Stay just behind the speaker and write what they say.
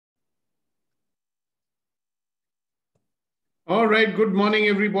All right, good morning,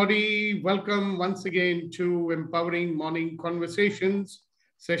 everybody. Welcome once again to Empowering Morning Conversations,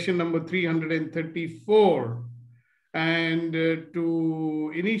 session number 334. And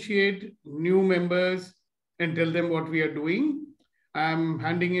to initiate new members and tell them what we are doing, I'm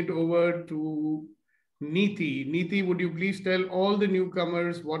handing it over to Neeti. Neeti, would you please tell all the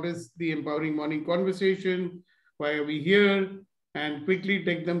newcomers what is the Empowering Morning Conversation, why are we here, and quickly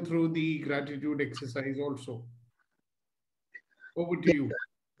take them through the gratitude exercise also. Over to you.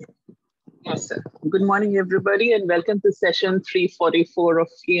 Yes, sir. Good morning, everybody, and welcome to session 344 of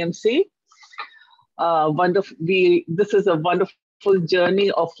EMC. This is a wonderful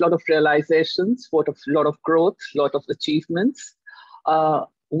journey of a lot of realizations, a lot of growth, a lot of achievements.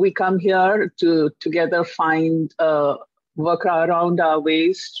 We come here to together work around our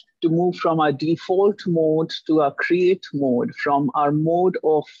ways to move from our default mode to our create mode, from our mode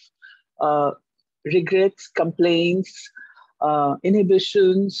of regrets, complaints,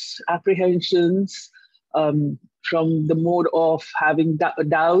 inhibitions, apprehensions, from the mode of having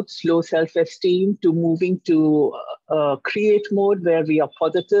doubts, low self-esteem, to moving to create mode where we are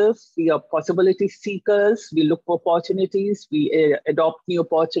positive, we are possibility seekers, we look for opportunities, we adopt new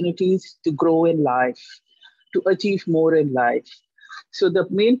opportunities to grow in life, to achieve more in life. So the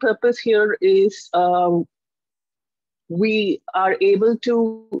main purpose here is we are able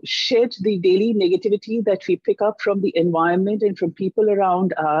to shed the daily negativity that we pick up from the environment and from people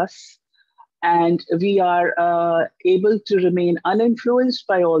around us. And we are able to remain uninfluenced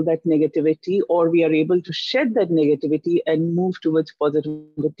by all that negativity, or we are able to shed that negativity and move towards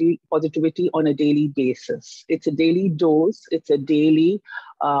positivity on a daily basis. It's a daily dose. It's a daily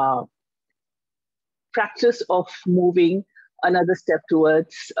practice of moving another step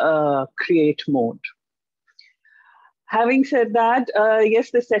towards create mode. Having said that,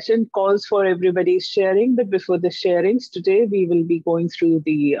 yes, the session calls for everybody's sharing, but before the sharings today, we will be going through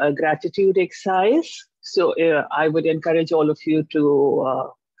the gratitude exercise. So I would encourage all of you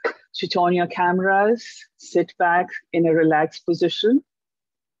to switch on your cameras, sit back in a relaxed position,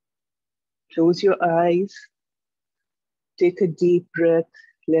 close your eyes, take a deep breath,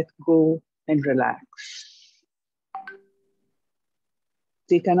 let go and relax.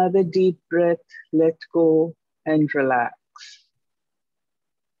 Take another deep breath, let go and relax.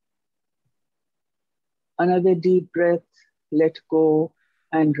 Another deep breath, let go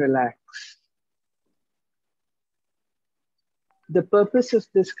and relax. The purpose of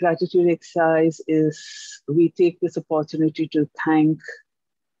this gratitude exercise is we take this opportunity to thank,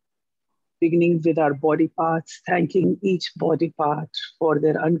 beginning with our body parts, thanking each body part for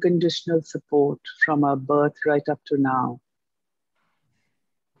their unconditional support from our birth right up to now.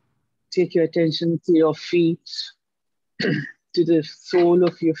 Take your attention to your feet, to the sole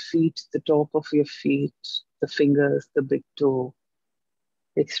of your feet, the top of your feet, the fingers, the big toe.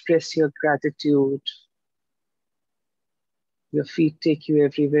 Express your gratitude. Your feet take you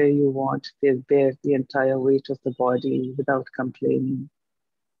everywhere you want. They bear the entire weight of the body without complaining.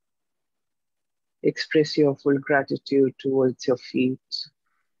 Express your full gratitude towards your feet.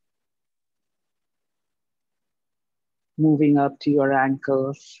 Moving up to your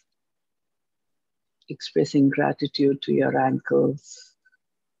ankles. Expressing gratitude to your ankles,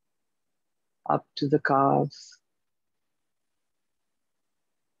 up to the calves,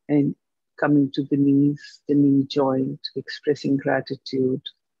 and coming to the knees, the knee joint, expressing gratitude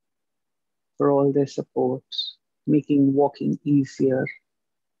for all their support, making walking easier.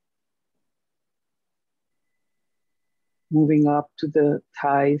 Moving up to the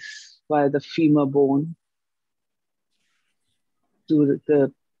thighs via the femur bone, to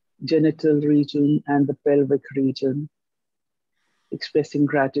the genital region and the pelvic region, expressing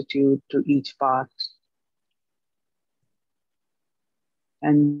gratitude to each part,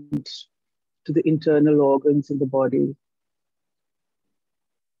 and to the internal organs in the body,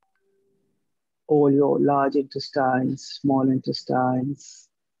 all your large intestines, small intestines.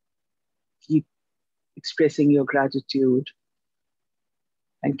 Keep expressing your gratitude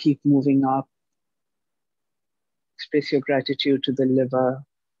and keep moving up. Express your gratitude to the liver,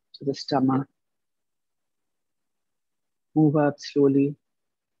 to the stomach. Move up slowly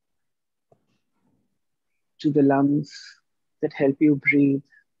to the lungs that help you breathe.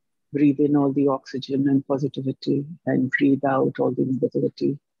 Breathe in all the oxygen and positivity and breathe out all the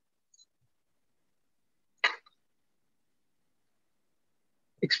negativity.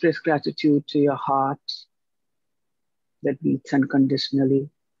 Express gratitude to your heart that beats unconditionally,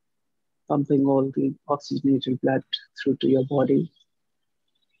 pumping all the oxygenated blood through to your body.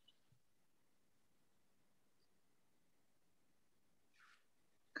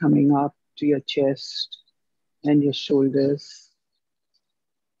 Coming up to your chest, and your shoulders.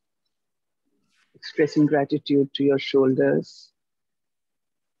 Expressing gratitude to your shoulders.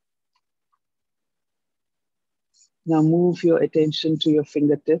 Now move your attention to your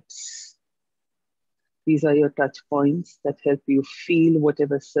fingertips. These are your touch points that help you feel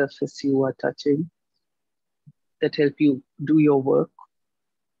whatever surface you are touching, that help you do your work.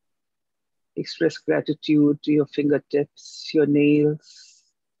 Express gratitude to your fingertips, your nails,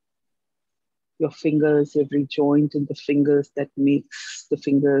 your fingers, every joint in the fingers that makes the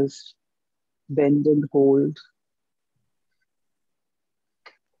fingers bend and hold.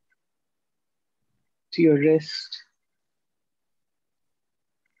 To your wrist,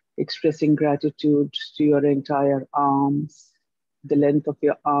 expressing gratitude to your entire arms, the length of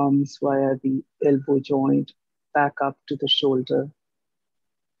your arms via the elbow joint, back up to the shoulder.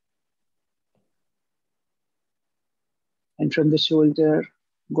 And from the shoulder,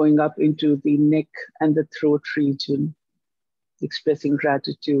 going up into the neck and the throat region, expressing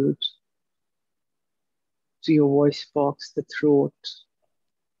gratitude to your voice box, the throat,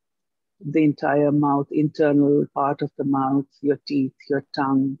 the entire mouth, internal part of the mouth, your teeth, your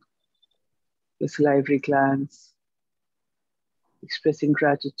tongue, your salivary glands, expressing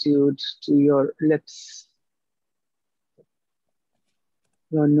gratitude to your lips,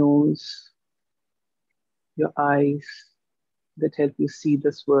 your nose, your eyes that help you see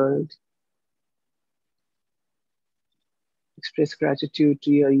this world. Express gratitude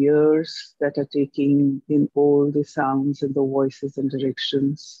to your ears that are taking in all the sounds and the voices and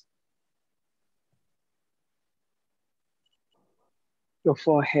directions. Your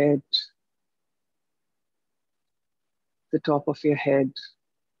forehead, the top of your head.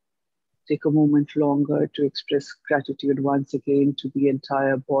 Take a moment longer to express gratitude once again to the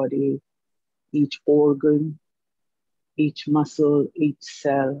entire body, each organ, each muscle, each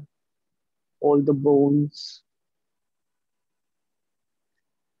cell, all the bones.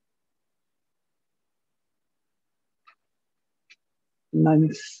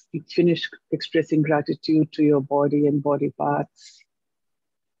 Once you finish expressing gratitude to your body and body parts,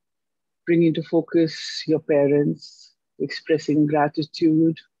 bring into focus your parents, expressing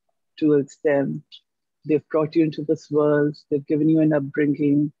gratitude towards them. They've brought you into this world, they've given you an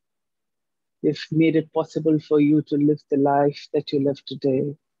upbringing, they've made it possible for you to live the life that you live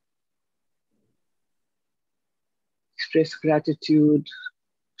today. Express gratitude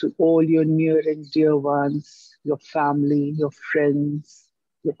to all your near and dear ones, your family, your friends,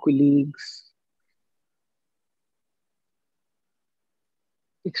 your colleagues.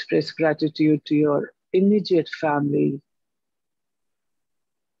 Express gratitude to your immediate family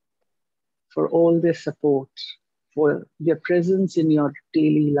for all their support, for their presence in your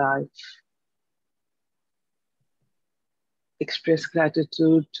daily life. Express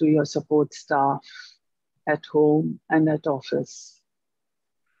gratitude to your support staff at home and at office,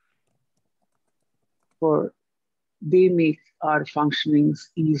 for they make our functionings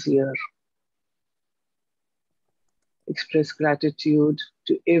easier. Express gratitude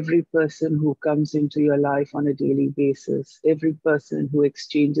to every person who comes into your life on a daily basis, every person who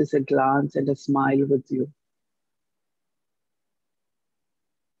exchanges a glance and a smile with you.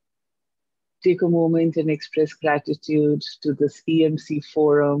 Take a moment and express gratitude to this EMC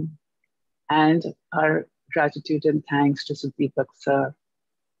forum and our gratitude and thanks to Sudeepak sir.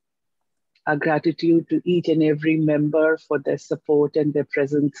 Our gratitude to each and every member for their support and their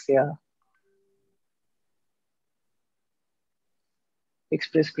presence here.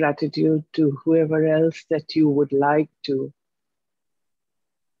 Express gratitude to whoever else that you would like to.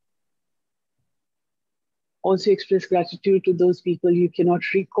 Also express gratitude to those people you cannot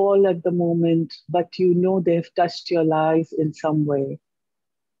recall at the moment, but you know they have touched your lives in some way.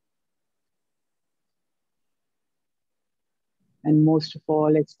 And most of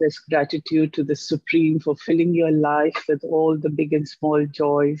all, express gratitude to the Supreme for filling your life with all the big and small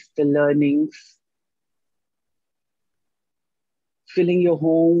joys, the learnings, filling your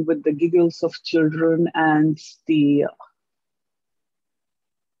home with the giggles of children and the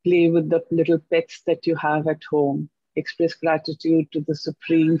play with the little pets that you have at home. Express gratitude to the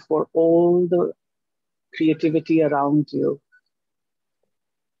Supreme for all the creativity around you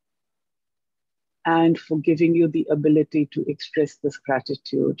and for giving you the ability to express this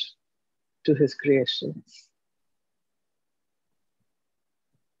gratitude to his creations.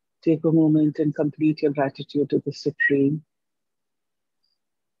 Take a moment and complete your gratitude to the Supreme.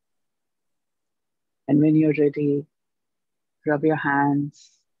 And when you're ready, rub your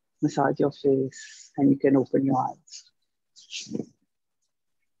hands, massage your face, and you can open your eyes.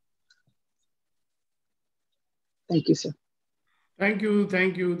 Thank you, sir. Thank you,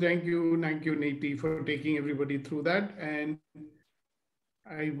 Niti, for taking everybody through that. And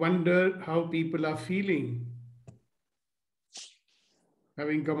I wonder how people are feeling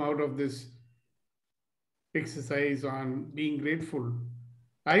having come out of this exercise on being grateful.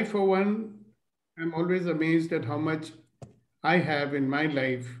 I, for one, am always amazed at how much I have in my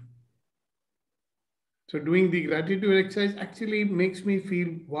life. So doing the gratitude exercise actually makes me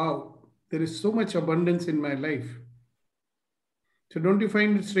feel, wow, there is so much abundance in my life. So don't you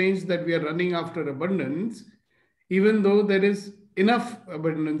find it strange that we are running after abundance, even though there is enough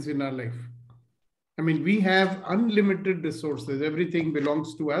abundance in our life? I mean, we have unlimited resources. Everything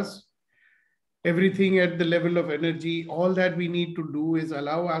belongs to us. Everything at the level of energy. All that we need to do is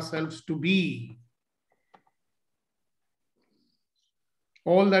allow ourselves to be.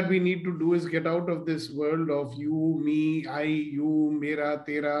 All that we need to do is get out of this world of you, me, I, you, mera,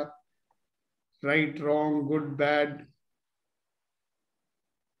 tera, right, wrong, good, bad.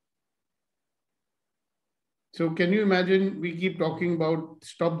 So can you imagine, we keep talking about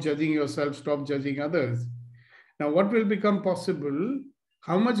stop judging yourself, stop judging others. Now, what will become possible?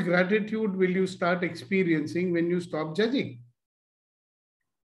 How much gratitude will you start experiencing when you stop judging?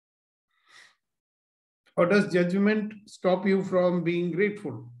 Or does judgment stop you from being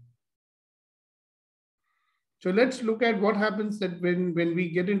grateful? So let's look at what happens that when we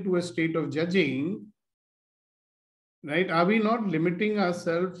get into a state of judging, right? Are we not limiting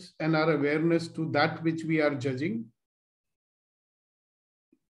ourselves and our awareness to that which we are judging?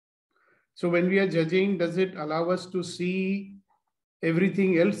 So when we are judging, does it allow us to see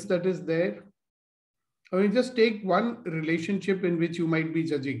everything else that is there? I mean, just take one relationship in which you might be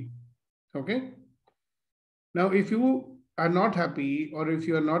judging. Okay. Now, if you are not happy or if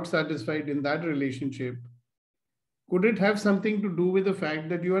you are not satisfied in that relationship, could it have something to do with the fact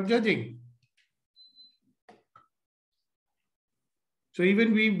that you are judging? So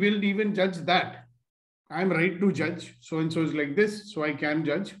even we will even judge that. I'm right to judge. So and so is like this, so I can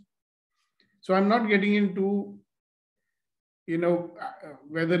judge. So I'm not getting into,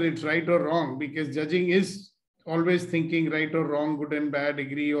 whether it's right or wrong, because judging is always thinking right or wrong, good and bad,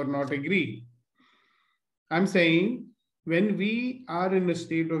 agree or not agree. I'm saying when we are in a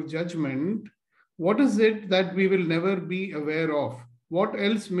state of judgment, what is it that we will never be aware of? What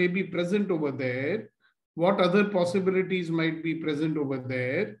else may be present over there? What other possibilities might be present over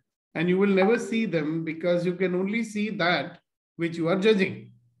there? And you will never see them because you can only see that which you are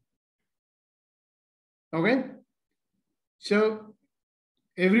judging. Okay? So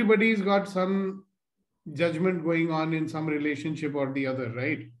everybody's got some judgment going on in some relationship or the other,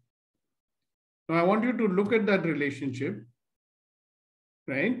 right? Now I want you to look at that relationship,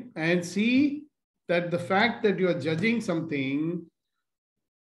 right? And see that the fact that you are judging something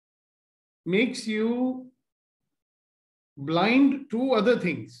makes you blind to other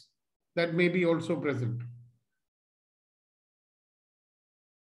things that may be also present.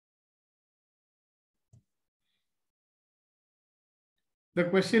 The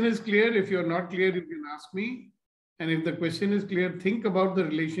question is clear. If you're not clear, you can ask me. And if the question is clear, think about the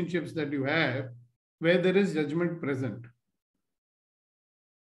relationships that you have where there is judgment present.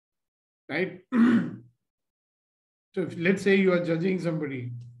 Right? So if, let's say you are judging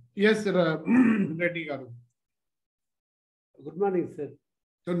somebody. Yes, sir. Reddy Garu. Good morning, sir.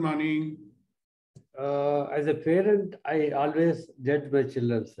 Good morning. As a parent, I always judge my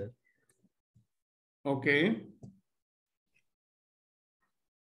children, sir. Okay.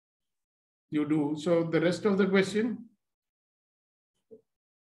 You do. So the rest of the question?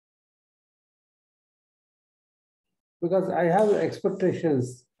 Because I have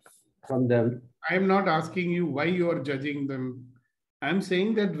expectations from them. I am not asking you why you are judging them. I'm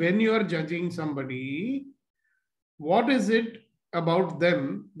saying that when you are judging somebody, what is it about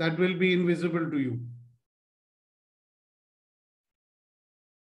them that will be invisible to you?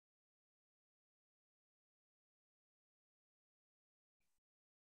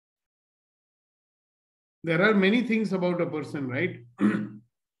 There are many things about a person, right?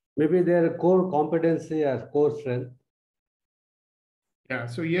 Maybe their core competency or core strength. Yeah.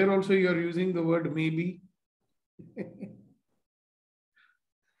 So here also you are using the word maybe.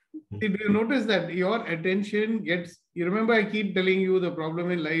 Did you notice that your attention gets, you remember I keep telling you the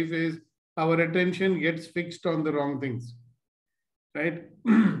problem in life is our attention gets fixed on the wrong things, right?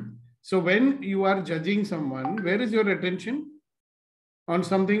 So when you are judging someone, where is your attention? On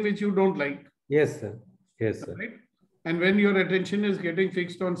something which you don't like. Yes, sir. Yes, sir. Right? And when your attention is getting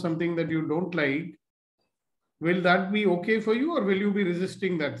fixed on something that you don't like, will that be okay for you or will you be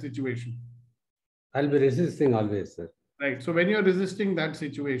resisting that situation? I'll be resisting always, sir. Right. So when you're resisting that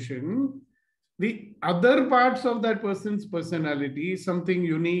situation, the other parts of that person's personality, something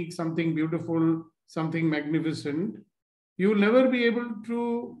unique, something beautiful, something magnificent, you'll never be able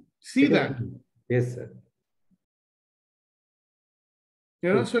to see that. Yes, sir.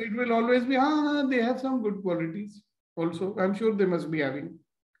 You know, so it will always be, they have some good qualities also. I'm sure they must be having.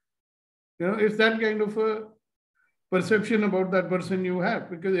 You know, it's that kind of a perception about that person you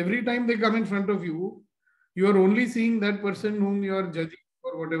have, because every time they come in front of you, you are only seeing that person whom you are judging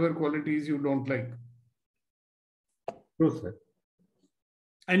for whatever qualities you don't like. True, sir.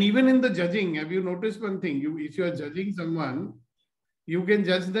 And even in the judging, have you noticed one thing? If you are judging someone, you can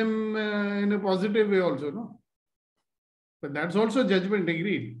judge them in a positive way also, no? But that's also judgment,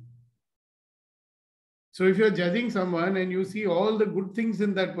 agreed. So if you're judging someone and you see all the good things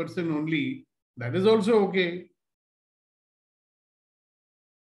in that person only, that is also okay.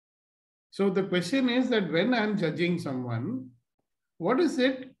 So the question is that when I'm judging someone, what is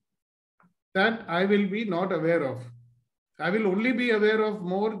it that I will be not aware of? I will only be aware of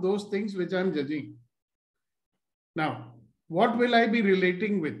more those things which I'm judging. Now, what will I be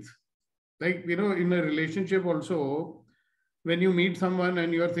relating with? Like, you know, in a relationship also, when you meet someone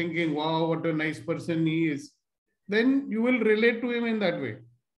and you're thinking, wow, what a nice person he is, then you will relate to him in that way.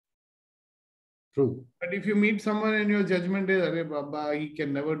 True. But if you meet someone and your judgment is, Arey Baba, he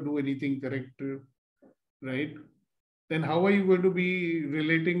can never do anything correct, right? Then how are you going to be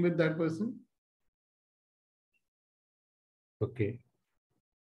relating with that person? Okay.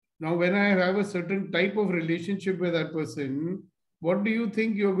 Now, when I have a certain type of relationship with that person, what do you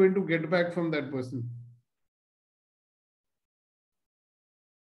think you're going to get back from that person?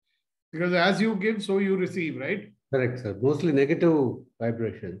 Because as you give, so you receive, right? Correct, sir. Mostly negative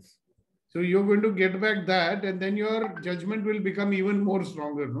vibrations. So you're going to get back that, and then your judgment will become even more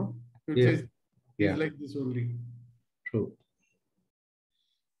stronger, no? Which Yes. is he's like this only. True.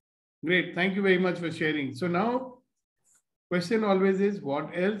 Great. Thank you very much for sharing. So now, question always is, what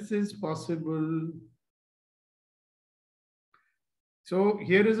else is possible? So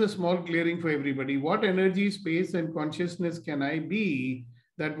here is a small clearing for everybody. What energy, space, and consciousness can I be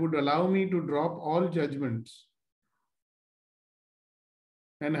that would allow me to drop all judgments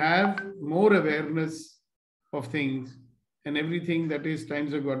and have more awareness of things, and everything that is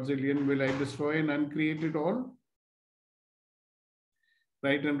times a godzillion will I destroy and uncreate it all?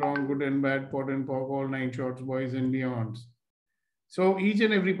 Right and wrong, good and bad, pot and pock, all nine shorts, boys and beyonds. So each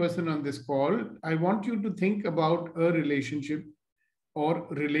and every person on this call, I want you to think about a relationship or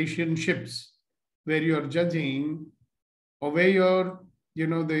relationships where you're judging, or where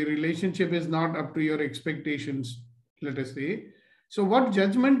the relationship is not up to your expectations, let us say. So what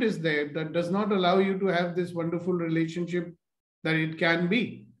judgment is there that does not allow you to have this wonderful relationship that it can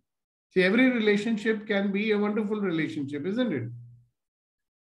be? See, every relationship can be a wonderful relationship, isn't it?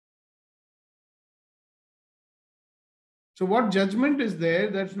 So what judgment is there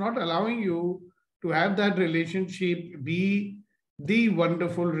that's not allowing you to have that relationship be the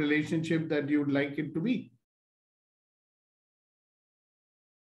wonderful relationship that you'd like it to be?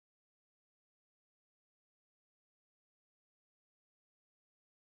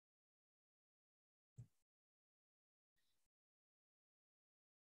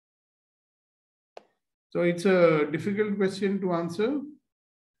 So it's a difficult question to answer.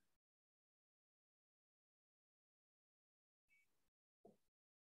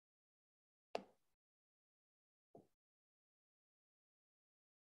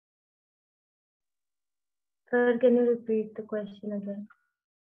 Sir, can you repeat the question again?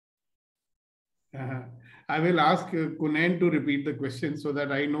 I will ask Kunan to repeat the question so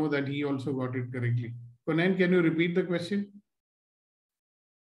that I know that he also got it correctly. Kunan, can you repeat the question?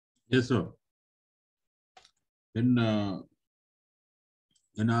 Yes, sir. In our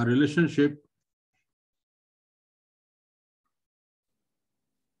relationship,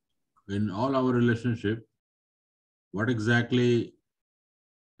 in all our relationship, what exactly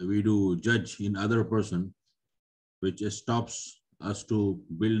we do judge in other person, which stops us to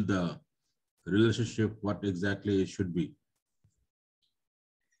build the relationship, what exactly it should be.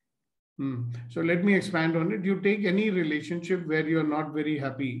 So let me expand on it. You take any relationship where you're not very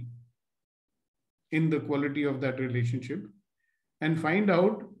happy in the quality of that relationship and find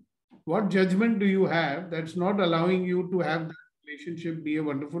out what judgment do you have that's not allowing you to have that relationship be a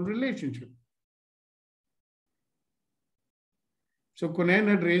wonderful relationship. So Kunan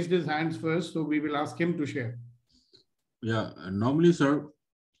had raised his hands first, so we will ask him to share. Yeah, normally, sir,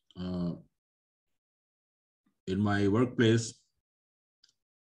 in my workplace,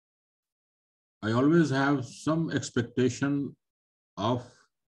 I always have some expectation of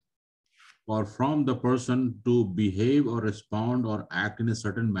or from the person to behave or respond or act in a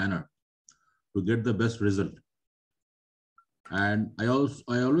certain manner. to get the best result. And I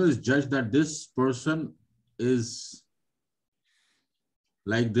always judge that this person is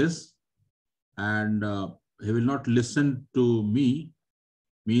like this, and he will not listen to me,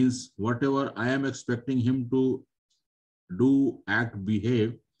 means whatever I am expecting him to do, act,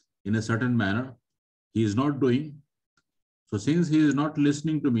 behave in a certain manner, he is not doing. So since he is not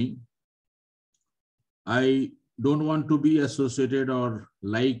listening to me, I don't want to be associated or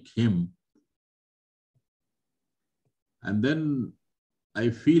like him. And then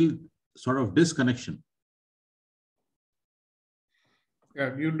I feel sort of disconnection.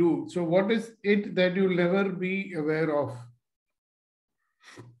 Yeah, you do. So what is it that you'll never be aware of?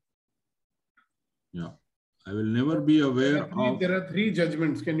 Yeah, I will never be aware of. There are three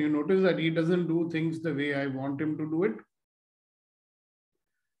judgments. Can you notice that he doesn't do things the way I want him to do it?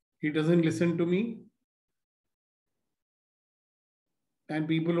 He doesn't listen to me. And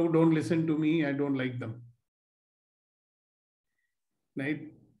people who don't listen to me, I don't like them.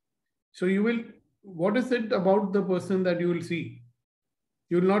 Right? So you will, what is it about the person that you will see?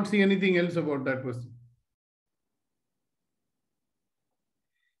 You will not see anything else about that person.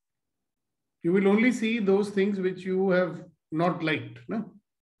 You will only see those things which you have not liked, no?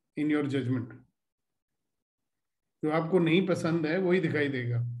 In your judgment. जो आपको नहीं पसंद है वही दिखाई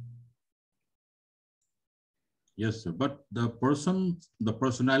देगा. Yes, sir. But the person, the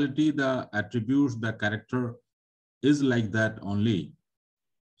personality, the attributes, the character is like that only.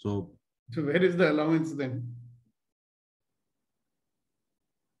 So where is the allowance then?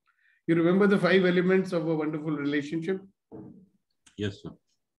 You remember the 5 elements of a wonderful relationship? yes, sir.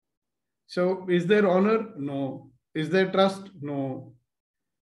 So is there honor? No. Is there trust? No.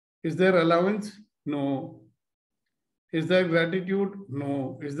 Is there allowance? No. Is there gratitude?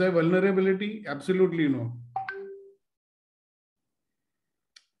 No. Is there vulnerability? Absolutely no.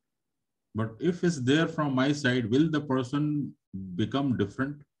 But if it's there from my side, will the person become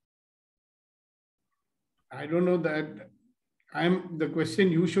different? I don't know that. The question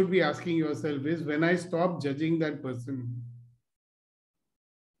you should be asking yourself is, when I stop judging that person,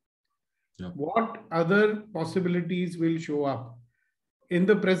 what other possibilities will show up? In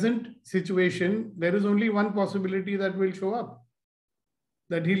the present situation, there is only one possibility that will show up.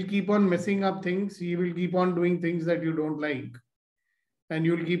 That he'll keep on messing up things. He will keep on doing things that you don't like. And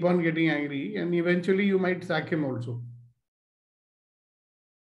you'll keep on getting angry. And eventually you might sack him also.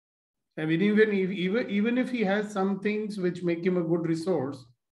 I mean, even if he has some things which make him a good resource,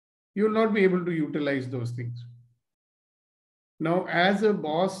 you will not be able to utilize those things. Now, as a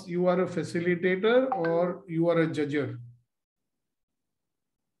boss, you are a facilitator or you are a judger.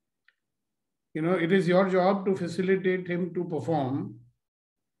 You know, it is your job to facilitate him to perform.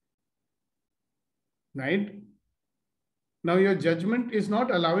 Right? Now, your judgment is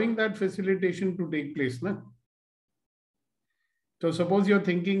not allowing that facilitation to take place. Na? So suppose you're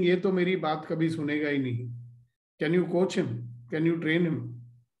thinking, ये तो मेरी बात कभी सुनेगा ही नहीं. Can you coach him? Can you train him?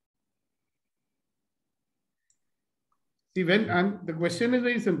 See, the question is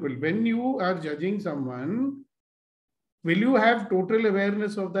very simple. When you are judging someone, will you have total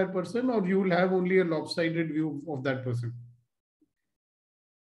awareness of that person, or you will have only a lopsided view of that person?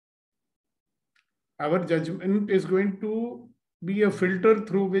 Our judgment is going to be a filter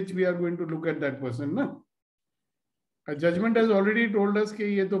through which we are going to look at that person. Na? A judgment has already told us कि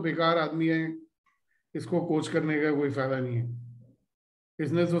ये तो बेकार आदमी है, इसको coach करने का कोई फायदा नहीं है,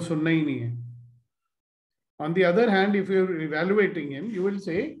 इसने तो सुनना ही नहीं है. On the other hand, if you're evaluating him, you will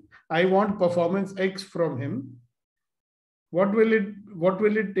say, I want performance X from him. What will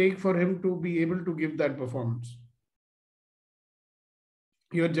it take for him to be able to give that performance?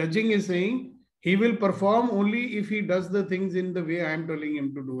 Your judging is saying he will perform only if he does the things in the way I am telling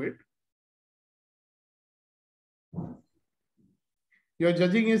him to do it. Your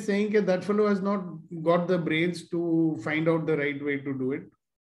judging is saying that fellow has not got the brains to find out the right way to do it.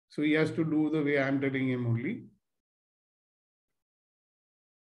 So he has to do the way I am telling him only.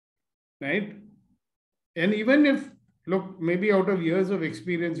 Right? And even if, look, maybe out of years of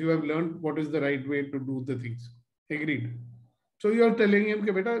experience, you have learned what is the right way to do the things. Agreed. So you are telling him,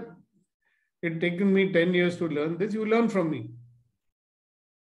 beta, it's taken me 10 years to learn this. You learn from me.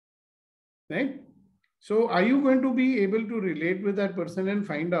 Right? So are you going to be able to relate with that person and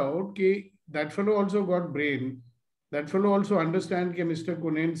find out that fellow also got brain? That fellow also understands that Mr.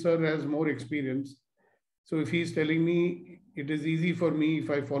 Kunen sir has more experience. So if he's telling me, it is easy for me if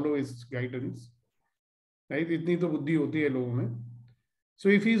I follow his guidance. Right? Itni to buddhi hoti hai logon mein. So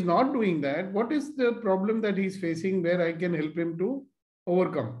if he's not doing that, what is the problem that he's facing where I can help him to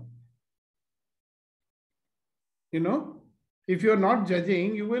overcome? You know, if you're not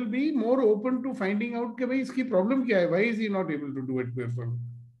judging, you will be more open to finding out कि भाई इसकी problem क्या है? Why is he not able to do it beautiful?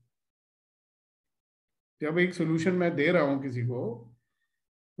 जब एक solution मैं दे रहा हूँ किसी को,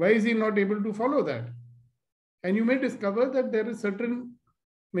 why is he not able to follow that? And you may discover that there is certain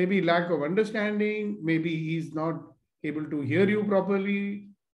maybe lack of understanding, maybe he's not able to hear you properly,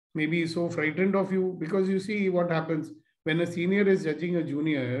 maybe he's so frightened of you, because you see what happens when a senior is judging a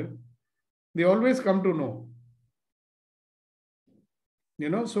junior, they always come to know. You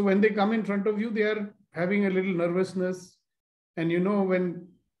know, so when they come in front of you, they are having a little nervousness. And you know, when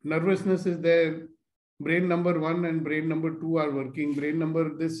nervousness is there, brain number 1 and brain number 2 are working. Brain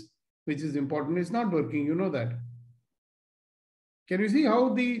number this, which is important, is not working. You know that. Can you see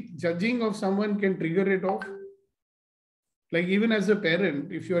how the judging of someone can trigger it off? Like even as a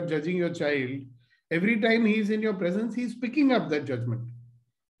parent, if you are judging your child, every time he is in your presence, he is picking up that judgment.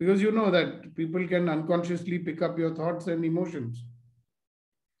 Because you know that people can unconsciously pick up your thoughts and emotions.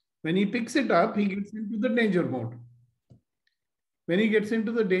 When he picks it up, he gets into the danger mode. When he gets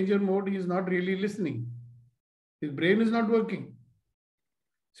into the danger mode, he is not really listening. His brain is not working.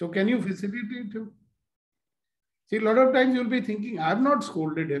 So can you facilitate him? See, a lot of times you'll be thinking, I have not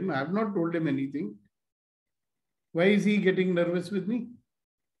scolded him. I have not told him anything. Why is he getting nervous with me?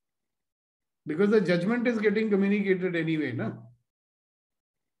 Because the judgment is getting communicated anyway. No?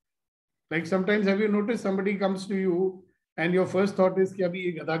 Like sometimes, have you noticed somebody comes to you and your first thought is, कि अभी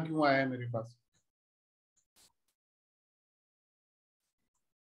ये गधा क्यों आया है मेरे पास?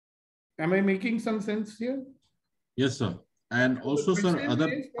 Am I making some sense here? Yes, sir. And also, sir, other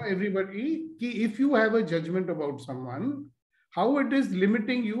for everybody, if you have a judgment about someone, how it is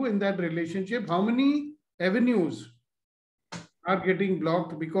limiting you in that relationship, how many avenues are getting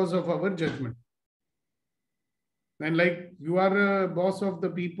blocked because of our judgment. And like you are a boss of the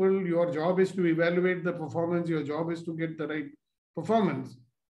people, your job is to evaluate the performance, your job is to get the right performance.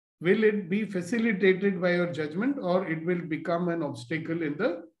 Will it be facilitated by your judgment or it will become an obstacle in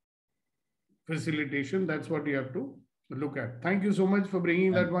the facilitation? That's what you have to look at. Thank you so much for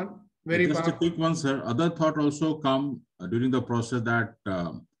bringing that one. Very just powerful. A quick one, sir. Other thought also come during the process that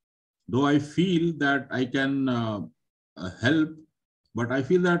though I feel that I can help, but I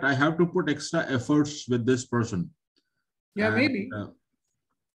feel that I have to put extra efforts with this person. Yeah, and, maybe.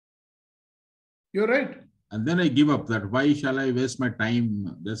 You're right. And then I give up that. Why shall I waste my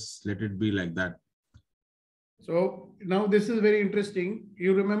time? Just let it be like that. So now this is very interesting.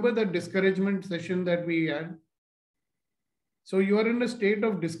 You remember that discouragement session that we had? So you are in a state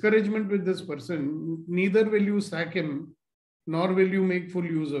of discouragement with this person. Neither will you sack him, nor will you make full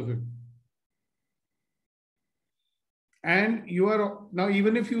use of him. And you are now,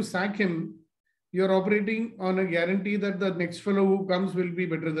 even if you sack him, you're operating on a guarantee that the next fellow who comes will be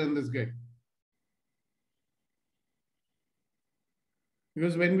better than this guy.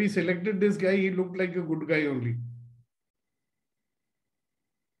 Because when we selected this guy, he looked like a good guy only.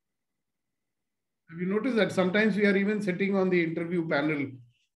 Have you noticed that sometimes we are even sitting on the interview panel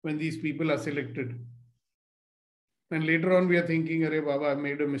when these people are selected? And later on we are thinking, Arey Baba, I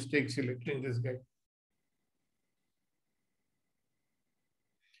made a mistake selecting this guy.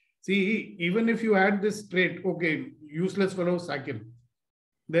 See, even if you had this trait, okay, useless fellow, sack him.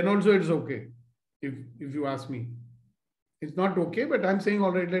 Then also it's okay, if you ask me. It's not okay, but I'm saying,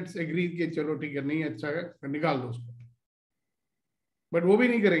 all right, let's agree कि चलो ठीक है, नहीं अच्छा है, निकाल दो उसको. But वो भी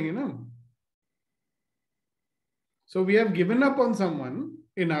नहीं करेंगे ना. So we have given up on someone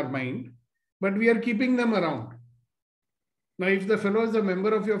in our mind, but we are keeping them around. Now, if the fellow is a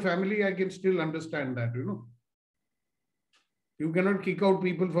member of your family, I can still understand that, you know. You cannot kick out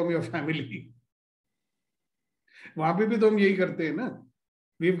people from your family. वहाँ पे भी तो हम यही करते हैं ना.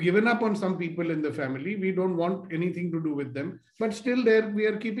 We've given up on some people in the family. We don't want anything to do with them, but still there we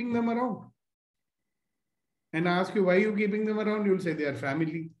are keeping them around. And I ask you, why are you keeping them around? You'll say they are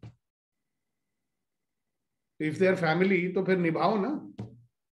family. If they are family, तो फिर निभाओ ना.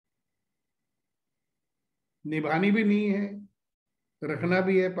 निभानी भी नहीं है, रखना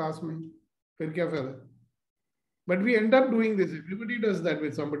भी है पास में, फिर क्या फायदा? But we end up doing this. Everybody does that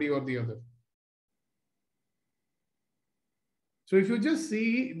with somebody or the other. So if you just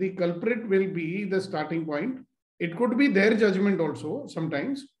see, the culprit will be the starting point. It could be their judgment also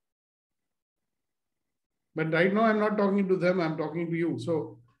sometimes. But right now I'm not talking to them, I'm talking to you.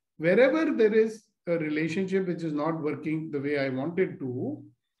 So wherever there is a relationship which is not working the way I want it to,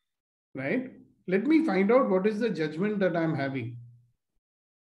 right? Let me find out what is the judgment that I'm having.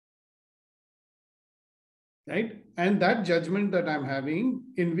 Right? And that judgment that I'm having,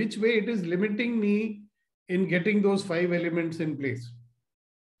 in which way it is limiting me in getting those 5 elements in place.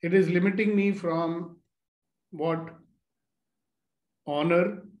 It is limiting me from what?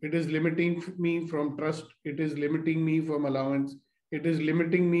 honor, it is limiting me from trust, it is limiting me from allowance, it is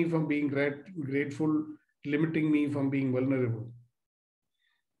limiting me from being grateful, limiting me from being vulnerable.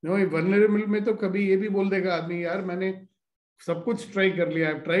 No, vulnerable में तो कभी ये भी बोल देगा आदमी, यार मैंने सब कुछ ट्राई कर लिया,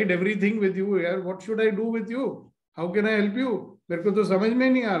 I've tried everything with you, यार what should I do with you? How can I help you? मेरे को तो समझ में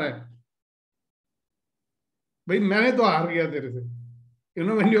नहीं आ रहा है. भाई मैंने तो हार गया तेरे से. You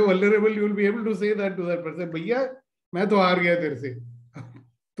know, when you're vulnerable, you will be able to say that to that person. भैया मैं तो हार गया तेरे से.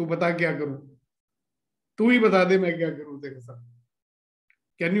 तू बता क्या करूं? तू ही बता दे मैं क्या करूं तेरे साथ.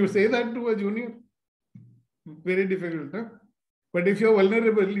 Can you say that to a junior? Very difficult, huh? But if you're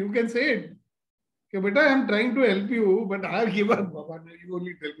vulnerable, you can say it. Okay, beta, I'm trying to help you, but I've given up. Baba, you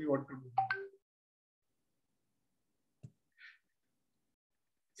only tell me what to do.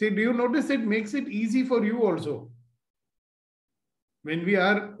 See, do you notice it makes it easy for you also? When we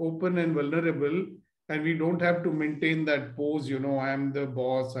are open and vulnerable and we don't have to maintain that pose, you know, I'm the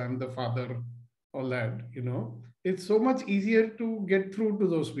boss, I'm the father, all that, you know, it's so much easier to get through to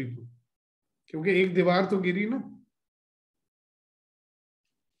those people. क्योंकि एक दीवार तो गिरी ना.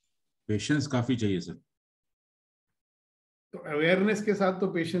 Patience काफी चाहिए sir. तो awareness के साथ तो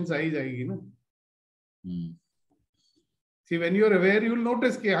पेशेंस आ ही जाएगी ना. See, when you're aware, you'll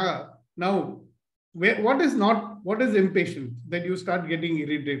notice कि हाँ, now what is impatient, that you start getting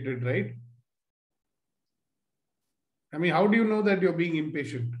irritated, right? I mean, how do you know that you're being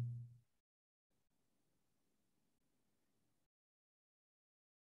impatient?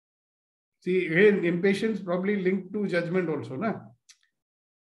 See, again, impatience probably linked to judgment also, na?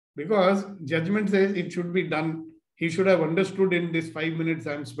 Because judgment says it should be done. He should have understood in this 5 minutes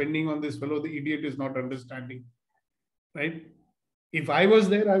I'm spending on this fellow. The idiot is not understanding, right? If I was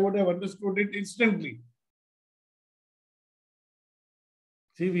there, I would have understood it instantly.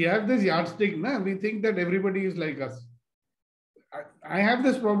 See, we have this yardstick, na? We think that everybody is like us. I have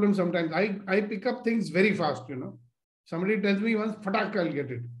this problem sometimes. I pick up things very fast, you know. Somebody tells me once, fatak, I'll get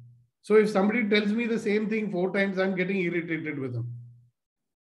it. So if somebody tells me the same thing 4 times, I'm getting irritated with them.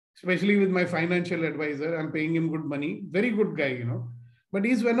 Especially with my financial advisor, I'm paying him good money. Very good guy, you know. But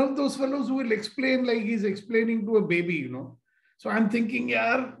he's one of those fellows who will explain like he's explaining to a baby, you know. So I'm thinking,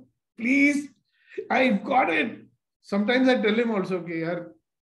 yaar, please, I've got it. Sometimes I tell him also, okay, yaar,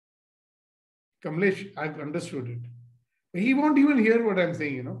 Kamlesh, I've understood it. He won't even hear what I'm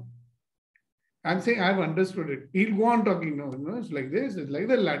saying, you know. I'm saying I've understood it. He'll go on talking. No, it's like this. It's like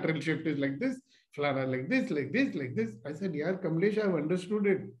the lateral shift is like this. Flara like this, like this, like this. I said, yeah, Kamlesh, I've understood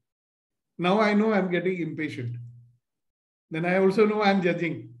it. Now I know I'm getting impatient. Then I also know I'm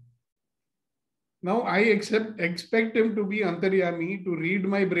judging. Now I expect him to be Antaryami, to read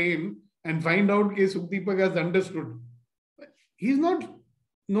my brain and find out that Sukdeepak has understood. He's not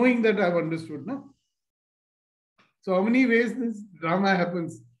knowing that I've understood. No? So how many ways this drama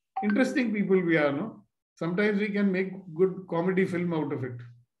happens? Interesting people we are, no? Sometimes we can make good comedy film out of it.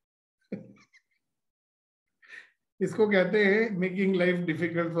 इसको कहते हैं making life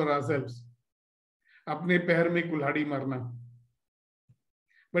difficult for ourselves. अपने पैर में कुल्हाड़ी मारना.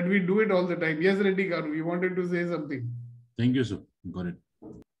 But we do it all the time. Yes, Reddy Garu, you wanted to say something. Thank you, sir. Got it.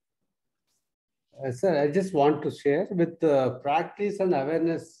 Sir, I just want to share with practice and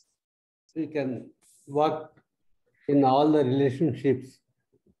awareness, we can work in all the relationships.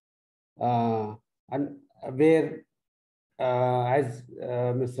 And where, as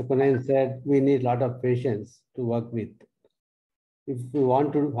Mr. Kunayan said, we need a lot of patience to work with. If you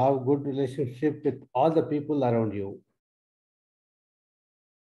want to have good relationship with all the people around you.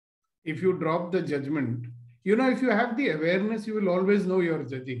 If you drop the judgment, you know, if you have the awareness, you will always know you're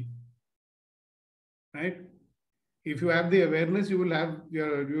judging. Right? If you have the awareness, you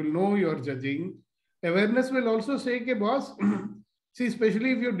will know you're judging. Awareness will also say, "Ke boss," see,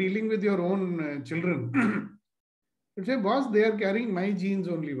 especially if you're dealing with your own children, you say, "Boss, they are carrying my genes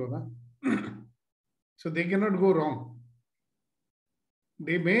only, Baba." So they cannot go wrong.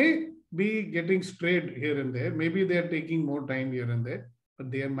 They may be getting strayed here and there. Maybe they are taking more time here and there. But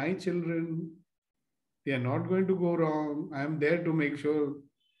they are my children. They are not going to go wrong. I am there to make sure.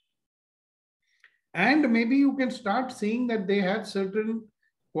 And maybe you can start seeing that they have certain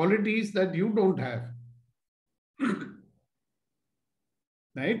qualities that you don't have.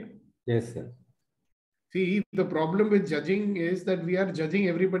 Right? Yes, sir. See, the problem with judging is that we are judging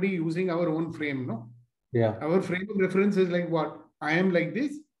everybody using our own frame, no? Yeah. Our frame of reference is like what? I am like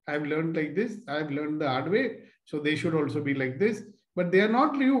this. I've learned like this. I've learned the hard way. So they should also be like this. But they are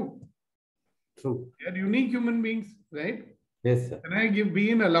not you. True. They are unique human beings, right? Yes, sir. Can I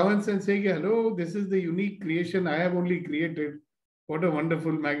be an allowance and say, hello, this is the unique creation I have only created. What a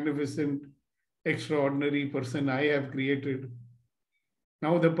wonderful, magnificent, extraordinary person I have created.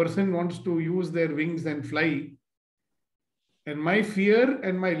 Now the person wants to use their wings and fly. And my fear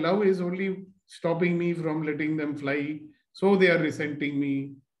and my love is only stopping me from letting them fly. So they are resenting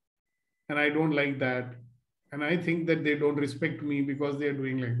me. And I don't like that. And I think that they don't respect me because they are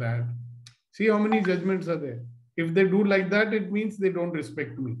doing like that. See how many judgments are there. If they do like that, it means they don't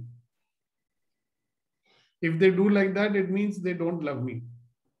respect me. If they do like that, it means they don't love me.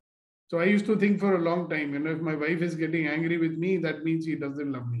 So I used to think for a long time, if my wife is getting angry with me, that means she doesn't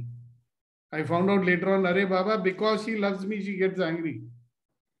love me. I found out later on, Arey Baba, because she loves me, she gets angry.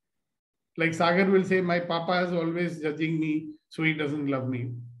 Like Sagar will say, my papa is always judging me, so he doesn't love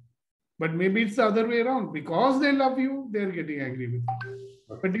me. But maybe it's the other way around. Because they love you, they're getting angry with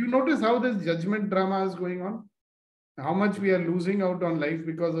you. But do you notice how this judgment drama is going on? How much we are losing out on life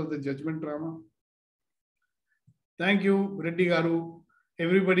because of the judgment drama? Thank you, Reddy Garu.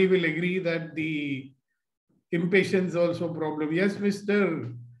 Everybody will agree that the impatience also a problem. Yes,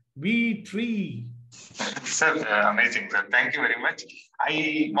 Mr. B. Tree. Sir, amazing, sir. Thank you very much.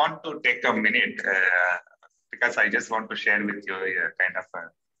 I want to take a minute because I just want to share with you a kind of a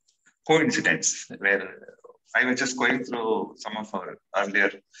coincidence where I was just going through some of our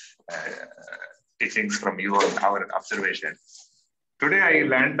earlier teachings from you on our observation. Today, I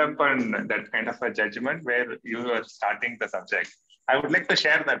land up on that kind of a judgment where you are starting the subject. I would like to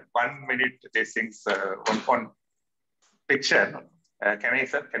share that 1 minute these things, one picture. Can I,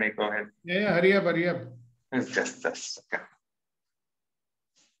 sir? Can I go ahead? Yeah, hurry up, hurry up. Just okay.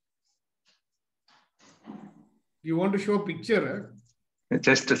 You want to show a picture?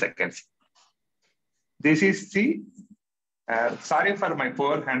 Just a second. This is the, sorry for my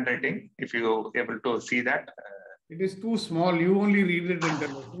poor handwriting, if you able to see that. It is too small. You only read it in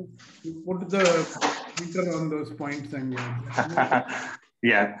the You put the finger on those points and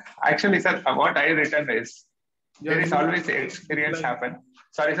yeah. Actually, sir, what I written is, there is always experience happen.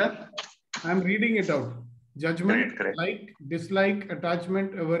 Sorry, sir? I'm reading it out. Judgment, Great. like, dislike,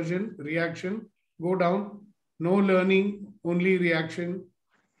 attachment, aversion, reaction, go down, no learning, only reaction,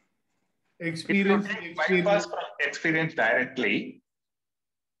 experience, bypass from experience directly.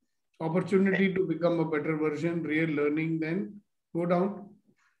 Opportunity to become a better version, real learning, then go down.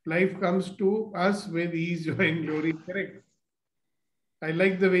 Life comes to us with ease, joy, and glory. Correct. I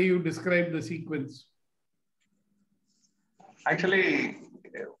like the way you describe the sequence. Actually,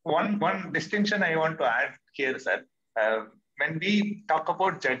 one distinction I want to add here, sir. When we talk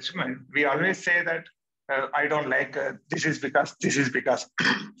about judgment, we always say that I don't like this is because.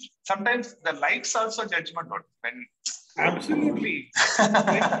 Sometimes the likes also judgment. When Absolutely.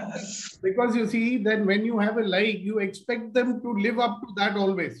 Because you see that when you have a like, you expect them to live up to that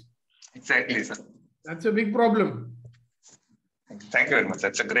always. Exactly, sir. That's a big problem. Thank you very much.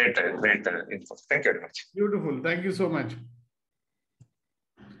 That's a great info. Thank you very much. Beautiful. Thank you so much.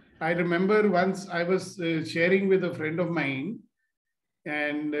 I remember once I was sharing with a friend of mine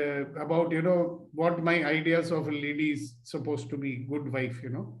and about, what my ideas of a lady is supposed to be, good wife,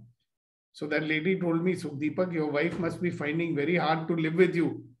 So that lady told me, Deepak, your wife must be finding very hard to live with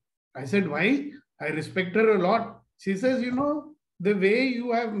you. I said, why? I respect her a lot. She says, the way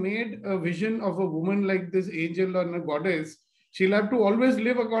you have made a vision of a woman like this angel or a goddess, she'll have to always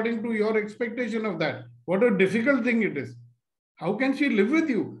live according to your expectation of that. What a difficult thing it is. How can she live with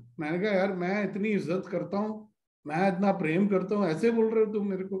you? मैंने कहा यार मैं इतनी इज्जत करता हूँ, मैं इतना प्रेम करता हूँ, ऐसे बोल रहे हो तुम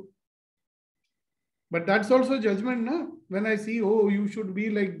मेरे को? But that's also judgment, na? When I see, oh, you should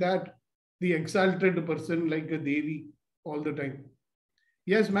be like that, the exalted person like a Devi all the time.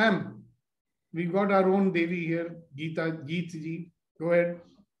 Yes, ma'am. We got our own Devi here, Geet ji. Go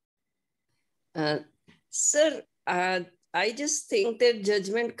ahead. Sir, I just think that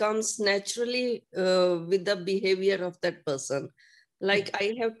judgment comes naturally with the behavior of that person. Like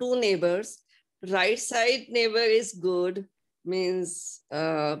I have two neighbors. Right side neighbor is good, means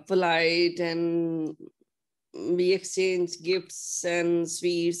polite, and we exchange gifts and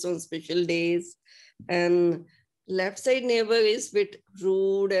sweets on special days. And left side neighbor is bit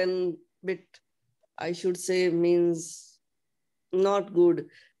rude and bit, I should say, means not good.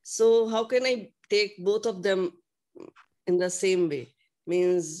 So how can I take both of them in the same way?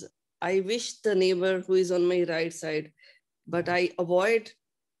 Means I wish the neighbor who is on my right side, but I avoid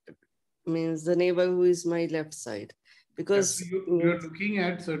means the neighbor who is my left side. Because you're looking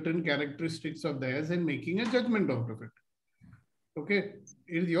at certain characteristics of theirs and making a judgment out of it. Okay,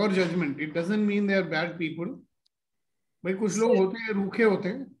 it's your judgment. It doesn't mean they are bad people. भाई कुछ लोग होते हैं रूखे होते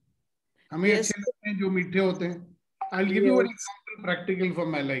हैं, हमें अच्छे लगते हैं जो मीठे होते हैं. I'll give you an example practical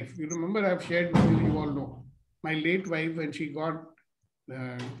from my life. You remember I've shared with you all know my late wife when she got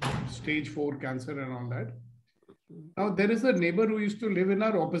stage 4 cancer and all that. Now, there is a neighbor who used to live in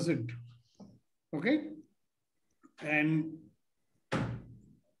our opposite. Okay? And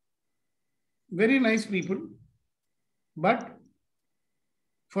very nice people. But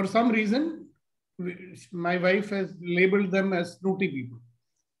for some reason, my wife has labeled them as snooty people.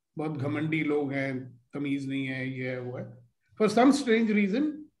 बहुत घमंडी लोग हैं, तमीज नहीं है, ये है, वो है. For some strange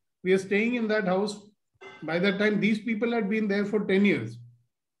reason, we are staying in that house. By that time, these people had been there for 10 years.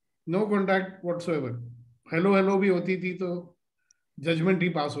 No contact whatsoever. Hello भी होती थी तो judgment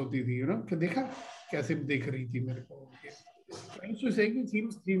ही pass होती थी, you know, कि देखा कैसे देख रही थी मेरे को. I used to say, it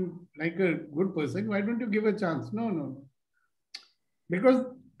seems like a good person. Why don't you give a chance? No. Because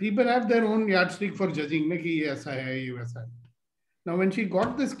people have their own yardstick for judging. कि ये ऐसा है, ये वैसा है. Now, when she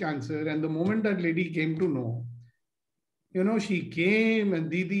got this cancer, and the moment that lady came to know, you know, she came and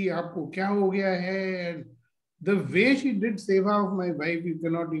Didi, aapko kya ho gaya hai? And the way she did seva of my wife, you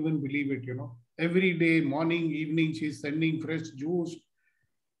cannot even believe it, you know. Every day, morning, evening, she's sending fresh juice.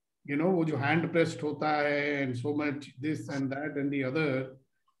 You know, wo jo hand pressed hota hai, and so much this and that and the other.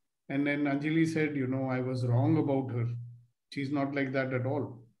 And then Anjali said, you know, I was wrong about her. She's not like that at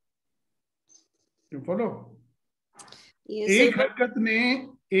all. You follow? Yes, एक हरकत ने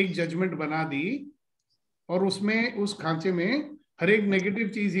एक judgement बना दी और उसमें उस खांचे में हर एक नेगेटिव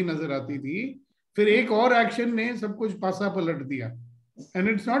चीज ही नजर आती थी. फिर एक और एक्शन ने सब कुछ पासा पलट दिया. And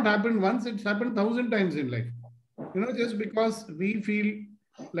it's not happened once, it's happened 1000 times in life. You know, just because we feel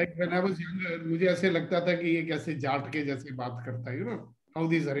like when I was younger, मुझे ऐसे लगता था कि ये कैसे जाट के जैसे बात करता है. You know how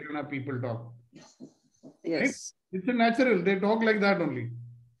this Haryana people talk. yes, it's natural, they talk like that only.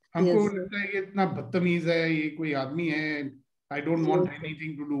 हमको yes, लगता है कि इतना बदतमीज है, ये कोई आदमी है, I don't want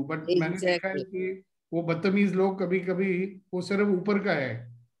anything to do. But मैंने देखा है exactly. कि वो बदतमीज लोग कभी कभी वो सिर्फ ऊपर का है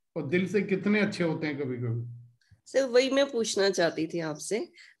और दिल से कितने अच्छे होते हैं कभी कभी. So वही मैं पूछना चाहती थी आपसे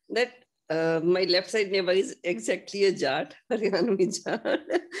that my left side neighbor is exactly a Jat, Haryanvi Jat.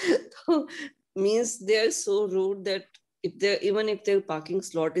 So means they are so rude that even if their parking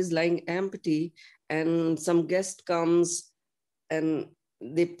slot is lying empty and some guest comes and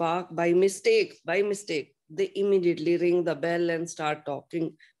they park by mistake, they immediately ring the bell and start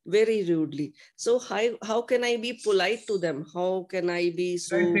talking very rudely. So how can I be polite to them? How can I be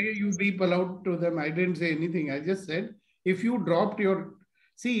so? I say you be polite to them. I didn't say anything. I just said if you dropped your...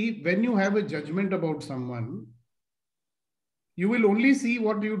 See, when you have a judgment about someone, you will only see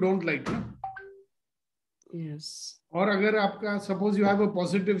what you don't like. No? Yes. Or agar aapka, suppose you have a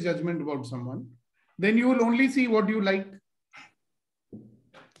positive judgment about someone, then you will only see what you like.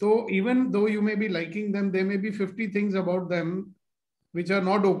 So even though you may be liking them, there may be 50 things about them which are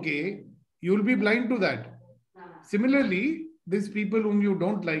not okay. You will be blind to that. Similarly, these people whom you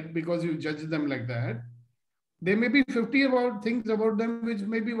don't like because you judge them like that, there may be 50 things about them which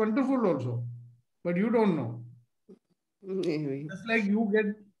may be wonderful also, but you don't know. Maybe. Just like you get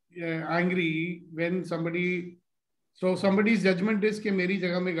angry when somebody... So somebody's judgment is कि मेरी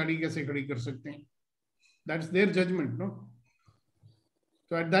जगह में गाड़ी कैसे खड़ी कर सकते हैं. That's their judgment, no?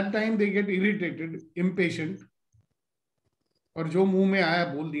 So at that time they get irritated, impatient, और जो मुंह में आया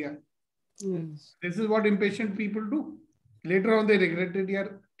बोल दिया. Yes. This is what impatient people do. Later on they regretted, यार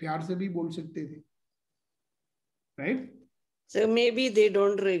प्यार से भी बोल सकते थे. Right? So maybe they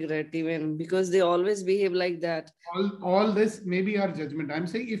don't regret even because they always behave like that. All this may be our judgment. I'm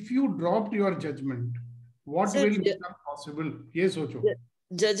saying if you dropped your judgment, what Sir, will become possible? ये सोचो.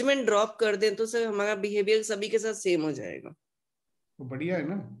 Judgment drop कर दें तो sir हमारा behavior सभी के साथ same हो जाएगा. तो बढ़िया है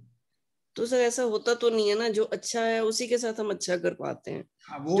ना. तो सर ऐसा होता तो नहीं है ना, जो अच्छा है उसी के साथ हम अच्छा कर पाते हैं.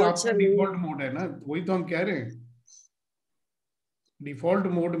 हाँ, वो आपका डिफॉल्ट मोड है ना, वही तो हम कह रहे हैं. डिफॉल्ट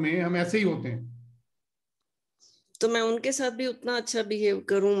मोड में हम ऐसे ही होते हैं. तो मैं उनके साथ भी उतना अच्छा बिहेव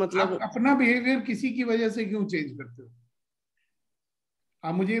करूं, मतलब आप अपना बिहेवियर किसी की वजह से क्यों चेंज करते हो?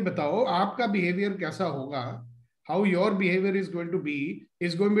 आप मुझे बताओ आपका बिहेवियर कैसा होगा? How your behaviour is going to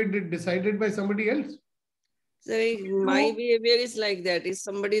be decided by somebody else. So my behavior is like that. If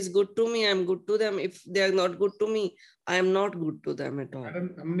somebody is good to me, I am good to them. If they are not good to me, I am not good to them at all.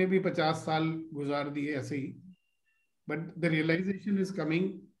 हमने भी 50 साल गुजार दिए ऐसे ही. But the realization is coming.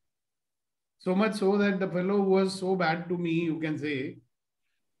 So much so that the fellow was so bad to me, you can say,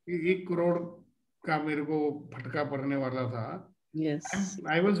 1 crore का मेरे को फटका पड़ने वाला था. Yes.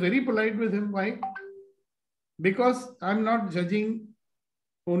 I was very polite with him. Why? Because I'm not judging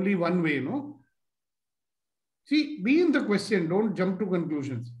only one way, no? See, be in the question, don't jump to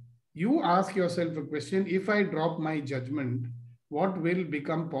conclusions. You ask yourself a question, if I drop my judgment, what will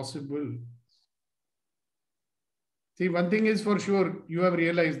become possible? See, one thing is for sure, you have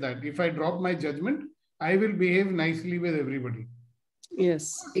realized that if I drop my judgment, I will behave nicely with everybody.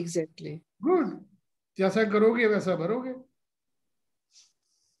 Yes, exactly. Good. जैसा करोगे वैसा भरोगे।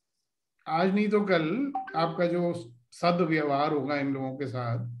 आज नहीं तो कल आपका जो सदव्यवहार होगा इन लोगों के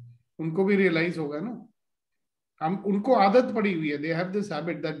साथ, उनको भी रियलाइज होगा ना। हम उनको आदत पड़ी हुई है, they have this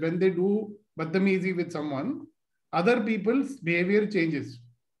habit that when they do बदतमीजी with someone, other peoples behaviour changes,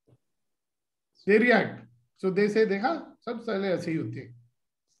 they react, सो दे से देखा सब साले ऐसे ही होते हैं,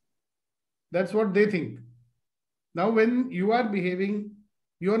 that's what they think. Now when you are behaving,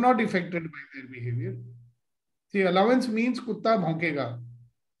 you are not affected by their behaviour. C allowance means कुत्ता भौंकेगा,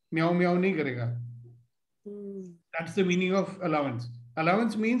 म्याऊ म्याऊ नहीं करेगा, that's the meaning of allowance.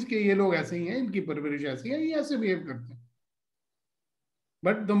 Allowance means कि ये लोग ऐसे ही हैं, इनकी परवरिश ऐसी है, ये ऐसे बिहेव करते हैं।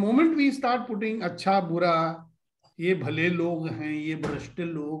 But the moment we start putting अच्छा बुरा, ये भले लोग हैं, ये भ्रष्ट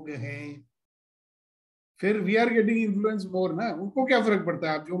लोग हैं, फिर वी आर गेटिंग इन्फ्लुएंस मोर ना। उनको क्या फर्क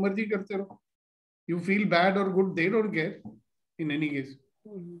पड़ता है, आप जो मर्जी करते रहो, यू फील बैड और good, they don't care in any case,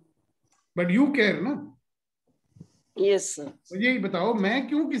 but you care ना। Yes sir. मुझे ही बताओ, मैं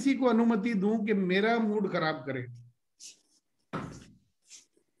क्यों किसी को अनुमति दूं कि मेरा मूड खराब करे,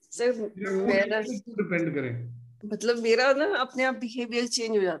 सर मेरा डिपेंड करे। मतलब मेरा ना अपने आप बिहेवियर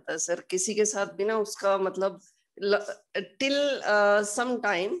चेंज हो जाता है सर, किसी के साथ भी ना उसका मतलब till some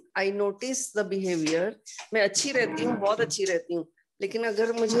time I notice the behaviour. मैं अच्छी रहती हूँ, बहुत अच्छी रहती हूँ, लेकिन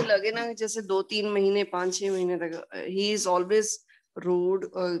अगर मुझे लगे ना जैसे 2-3 महीने 5-6 महीने तक he is always rude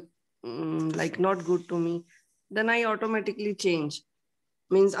like not good to me, then I automatically change,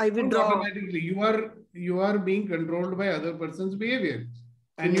 means I withdraw. Automatically you are being controlled by other person's behavior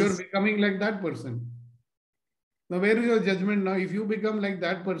and you are Yes. becoming like that person. Now where is your judgment now? If you become like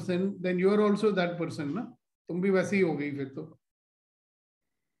that person, then you are also that person ना, तुम भी वैसे ही हो गई फिर तो।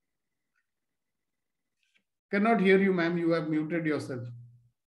 Cannot hear you ma'am, you have muted yourself.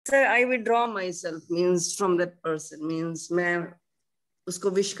 Sir, I withdraw myself, means from that person, means मैं उसको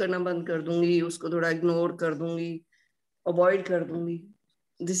विश करना बंद कर दूंगी, उसको थोड़ा इग्नोर कर दूंगी, अवॉइड कर दूंगी।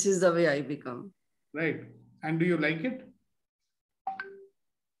 This is the way I become. Right. And do you like it?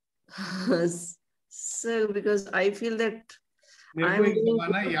 Sir, because I feel that मेरे को एक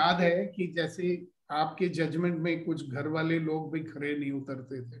जमाना याद है कि जैसे आपके जजमेंट में कुछ घर वाले लोग भी खरे नहीं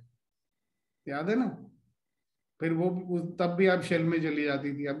उतरते थे, याद है ना? फिर वो तब भी आप शेल में चली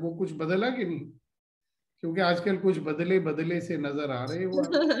जाती थी। अब वो कुछ बदला कि नहीं? क्योंकि आजकल कुछ बदले बदले से नजर आ रहे हो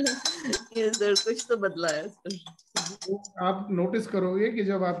आप। ये सर कुछ तो बदला है सर। तो आप नोटिस करोगे कि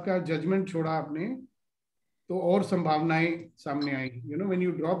जब आपका जजमेंट छोड़ा आपने, तो और संभावनाएं सामने आई। You know, when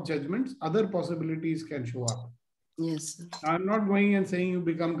you drop judgements, other possibilities can show up. Yes sir. I'm not going and saying you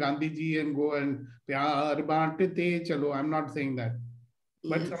become Gandhi ji and go and प्यार बांटते चलो. I'm not saying that.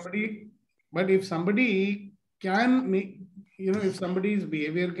 But Yes. if somebody can make, you know, if somebody's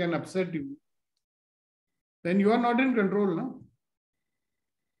behavior can upset you, then you are not in control, no?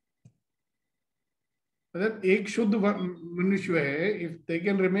 मतलब एक शुद्ध मनुष्य है, if they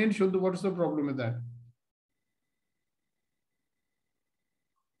can remain शुद्ध, what's the problem with that?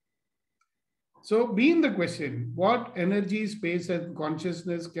 So being the question, what energy, space, and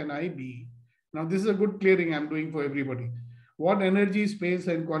consciousness can I be? Now this is a good clearing I'm doing for everybody. What energy, space,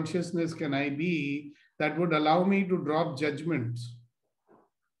 and consciousness can I be that would allow me to drop judgments,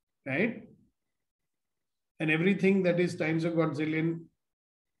 right? And everything that is times a godzillion,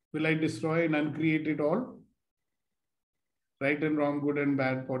 will I destroy and uncreate it all? Right and wrong, good and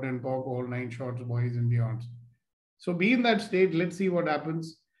bad, pot and pock, all 9 shorts, boys and beyonds. So be in that state. Let's see what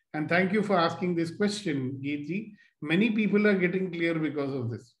happens. And thank you for asking this question, Geetji. Many people are getting clear because of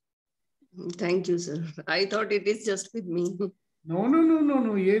this. Thank you, sir. I thought it is just with me.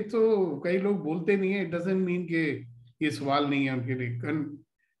 No. ये तो कई लोग बोलते नहीं है. It doesn't mean कि ये सवाल नहीं है उनके लिए.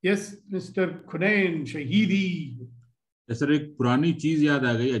 Yes, Mr. खुनैन शहीदी. सर एक पुरानी चीज याद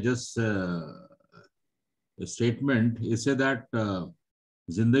आ गई. जस्ट स्टेटमेंट इससे दैट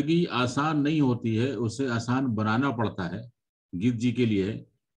जिंदगी आसान नहीं होती है, उसे आसान बनाना पड़ता है. गीत जी के लिए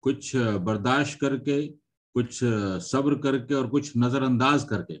कुछ बर्दाश्त करके, कुछ सब्र करके और कुछ नजरअंदाज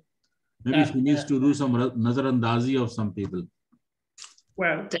करके. Maybe she needs to do some nazar-andazi of some people.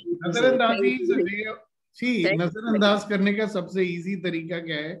 Well, nazar-andazi is a way of, see, nazar-andaz करने का सबसे easy तरीका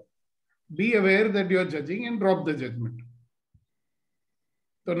क्या है? Be aware that you are judging and drop the judgment.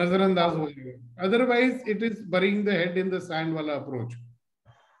 तो nazar-andaz हो जाएगा. Otherwise, it is burying the head in the sand वाला approach.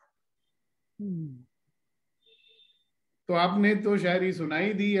 तो आपने तो शायरी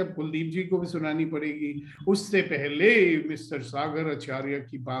सुनाई दी, अब कुलदीप जी को भी सुनानी पड़ेगी. उससे पहले मिस्टर सागर आचार्य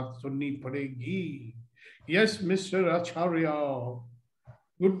की बात सुननी पड़ेगी. Yes mister Acharya,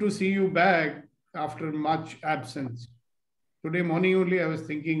 good to C you back after much absence. Today morning only I was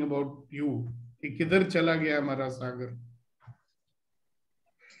thinking about you कि किधर चला गया हमारा सागर.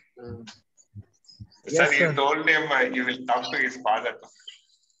 Sir, Yes, you sir. told him you will talk to his father.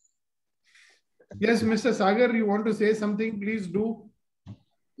 Yes, Mr. Sagar, you want to say something? Please do.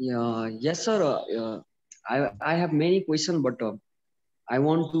 Yeah, yes, sir. I have many questions, but I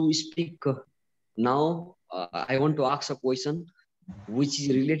want to speak now. I want to ask a question which is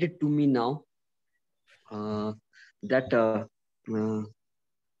related to me now. That uh,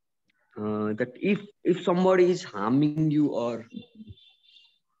 that if somebody is harming you, or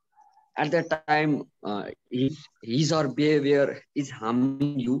at that time if his or behavior is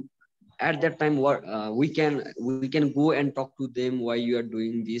harming you, at that time what we can go and talk to them why you are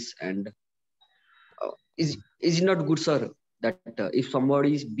doing this, and is it not good, sir, that if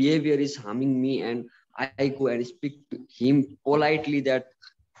somebody's behavior is harming me and I go and speak to him politely that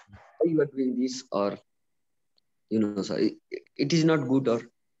why you are doing this, or sir, it is not good, or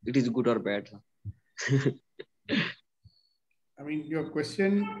it is good or bad, sir? I mean, your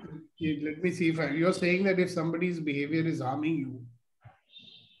question, let me see if you're saying that if somebody's behavior is harming you,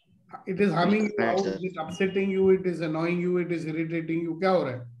 it is harming you, Right, how sir. is it upsetting you, it is annoying you, it is irritating you, kya ho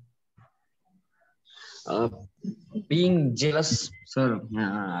raha hai? Being jealous, sir,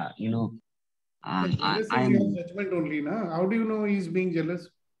 Jealous I is am, your judgment only, na? How do you know he's being jealous?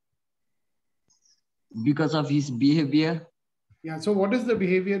 because of his behavior. Yeah, so what is the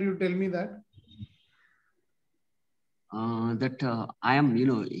behavior? You tell me that. That I am,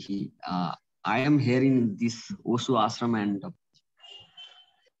 I am here in this Osho ashram, and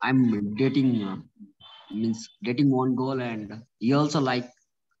I'm dating, means dating one girl, and he also like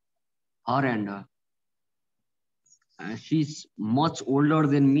her, and she's much older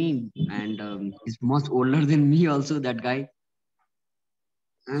than me, and he's much older than me also, that guy,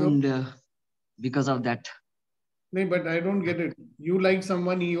 and because of that. No, but I don't get it. You like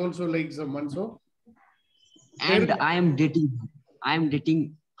someone, he also likes someone, so. And I am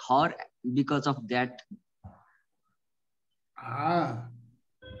dating her because of that. Ah,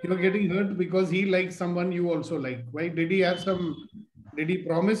 you're getting hurt because he likes someone you also like. Why? Did he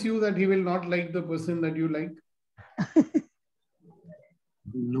promise you that he will not like the person that you like?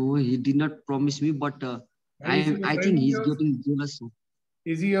 No, he did not promise me, but Is he a I friend think of he's yours? getting jealous.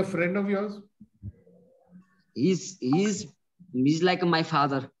 Is he a friend of yours? He's like my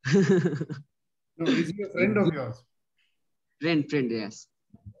father. No, is he a friend of yours? Friend, yes.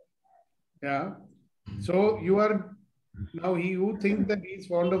 Yeah. So you are now you think that he's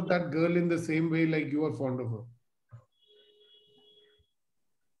fond of that girl in the same way like you are fond of her.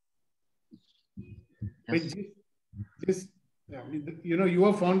 Yes. Just you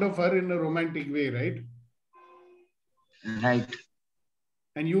are fond of her in a romantic way, right? Right.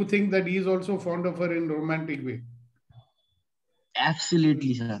 And you think that he is also fond of her in a romantic way.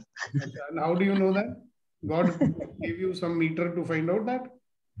 Absolutely, sir. And how do you know that? God gave you some meter to find out that?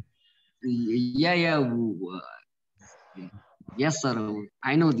 Yeah. Yes, sir.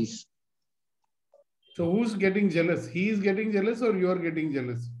 I know this. So who's getting jealous? He is getting jealous or you are getting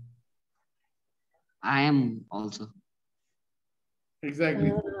jealous? I am also.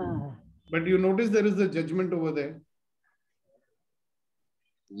 Exactly. But you notice there is a judgment over there.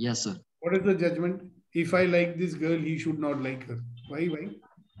 Yes, sir. What is the judgment? If I like this girl, he should not like her. Why?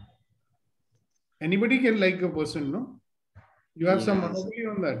 Anybody can like a person, no? You have some monopoly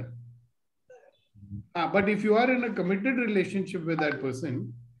on that. But if you are in a committed relationship with that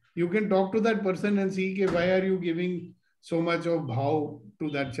person, you can talk to that person and see why are you giving so much of bhav to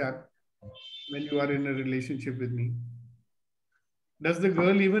that chap when you are in a relationship with me. Does the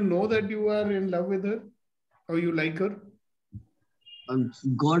girl even know that you are in love with her or you like her?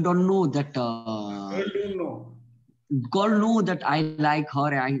 God don't know that. Girl don't know. God know that I like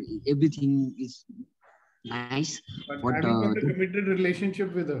her. Everything is nice. But have you got a committed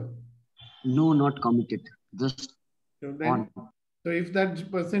relationship with her? No, not committed. Just so if that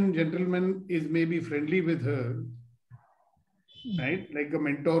person, gentleman, is maybe friendly with her, right? Like a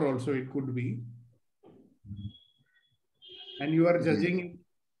mentor also it could be. And you are judging him.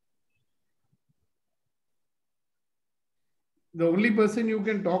 The only person you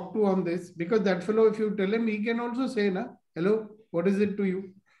can talk to on this, because that fellow, if you tell him, he can also say, na, hello, what is it to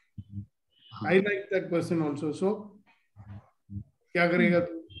you? I like that person also. So, kya karega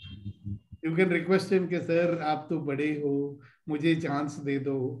tu? You can request him, ke, sir, aap to bade ho, mujhe chance de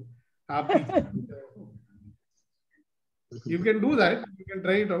do. Aap you can do that. You can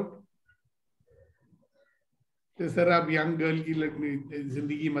try it out. Sir आप young girl की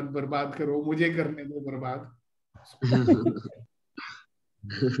जिंदगी मत बर्बाद करो, मुझे करने दो बर्बाद.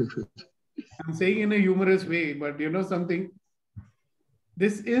 I'm saying in a humorous way, but you know something,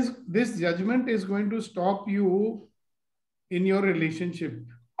 this judgment is going to stop you in your relationship.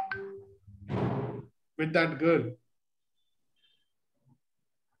 with that girl.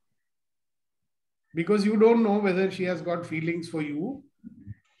 Because you don't know whether she has got feelings for you.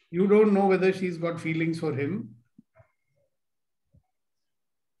 You don't know whether she's got feelings for him.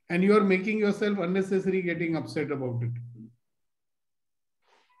 And you are making yourself unnecessarily getting upset about it.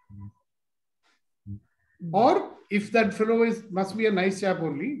 Or if that fellow must be a nice chap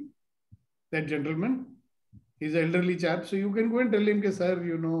only, that gentleman, he's an elderly chap, so you can go and tell him, sir,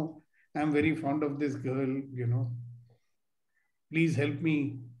 you know, I'm very fond of this girl, you know, please help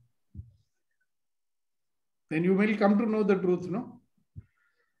me. Then you will come to know the truth, no?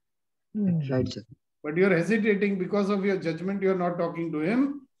 Right, sir. But you're hesitating because of your judgment. You're not talking to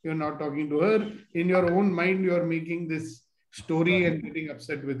him. You're not talking to her. In your own mind, you're making this story and getting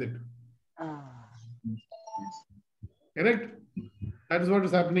upset with it. Correct? That is what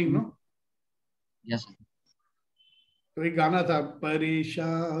is happening, no? Yes, sir. तो एक गाना था,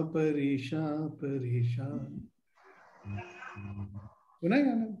 परेशान परेशान परेशान, सुना है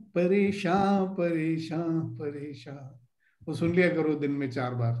गाना? परेशान परेशान परेशान, वो सुन लिया करो दिन में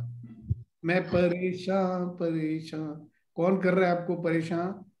 4 बार. मैं परेशान परेशान. कौन कर रहा है आपको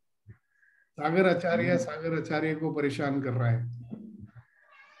परेशान? सागर आचार्य को परेशान कर रहा है.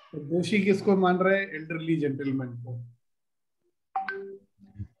 तो दोषी किसको मान रहा है? एल्डरली जेंटलमैन को.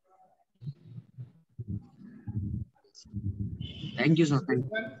 Thank you, sir.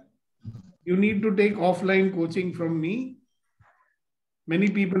 You need to take offline coaching from me. Many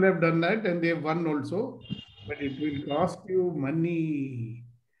people have done that and they have won also, but it will cost you money.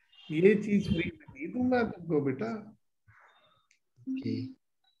 ये चीज फ्री में नहीं दूंगा तुमको बेटा. Okay.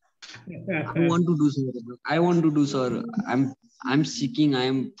 I want to do, sir. I want to do, sir. I'm seeking.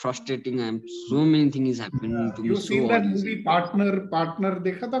 I'm frustrating. So many things happening to me. You seen that movie Partner?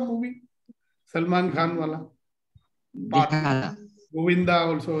 देखा था movie? Salman Khan वाला. देखा. Govinda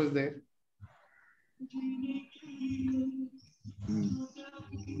also was there.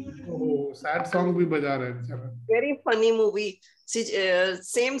 Oh, sad song भी बजा रहा है बेचारा. Very funny movie.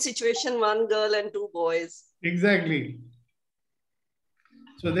 Same situation, one girl and 2 boys. Exactly.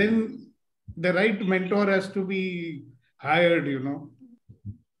 So then the right mentor has to be hired, you know.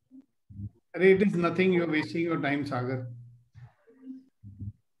 It is nothing, you're wasting your time, Sagar.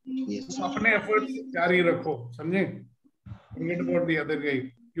 Yes. अपने efforts जारी रखो, समझे? Forget about the other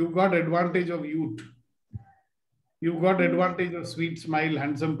guy. You got advantage of youth. You got advantage of sweet smile,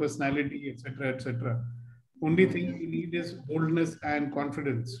 handsome personality, etc., etc. Only thing you need is boldness and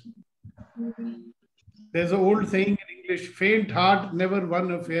confidence. There's an old saying in English: "Faint heart never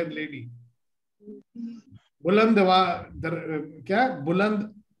won a fair lady." बुलंद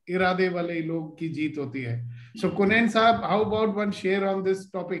इरादे वाले लोग की जीत होती है. So Kunen Saab, how about one share on this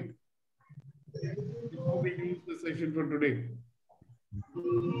topic before we leave the session for today?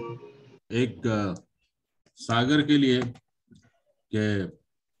 एक सागर के लिए कि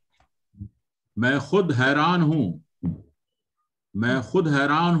मैं खुद हैरान हूं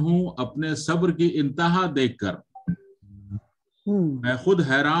अपने सब्र की इंतहा देखकर. मैं खुद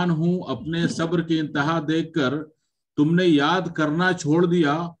हैरान हूं अपने सब्र की इंतहा देखकर. तुमने याद करना छोड़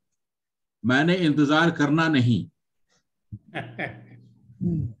दिया, मैंने इंतजार करना नहीं.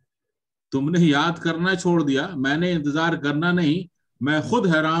 तुमने याद करना छोड़ दिया, मैंने इंतजार करना नहीं. मैं खुद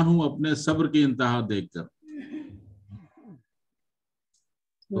हैरान हूं अपने सब्र की इंतहा देखकर.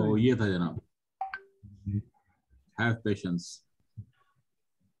 तो ये था जनाब. Have patience.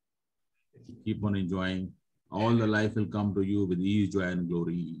 Keep on enjoying. All the life will come to you with ease, joy, and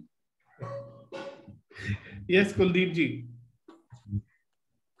glory. Yes, Kuldeep ji.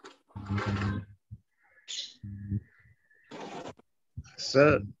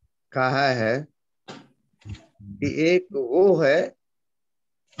 Sir कहा है कि एक वो है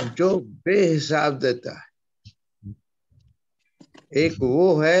जो बेहिसाब देता है, एक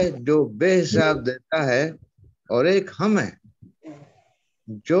वो है जो बेहिसाब देता है, और एक हम है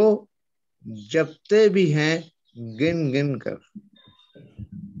जो जपते भी हैं गिन गिन कर.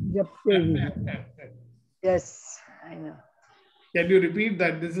 जपते भी हैं. Yes, I know. Can you repeat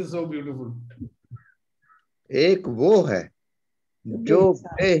that? This is so beautiful. एक वो है जो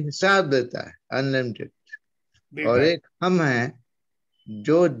बेहिसाब देता है, अनलिमिटेड, और एक हम हैं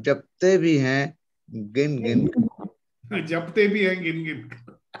जो जपते भी हैं गिन गिन कर. जपते भी हैं गिन गिन कर.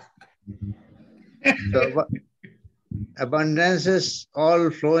 So abundance is all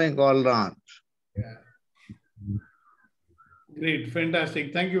flowing all around. Yeah. Great,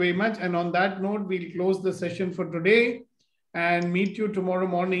 fantastic. Thank you very much. And on that note, we'll close the session for today and meet you tomorrow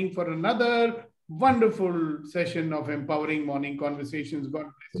morning for another wonderful session of empowering morning conversations. God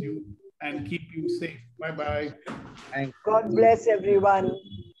bless you and keep you safe. Bye-bye. God bless everyone.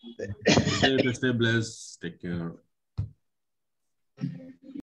 Stay blessed. Take care.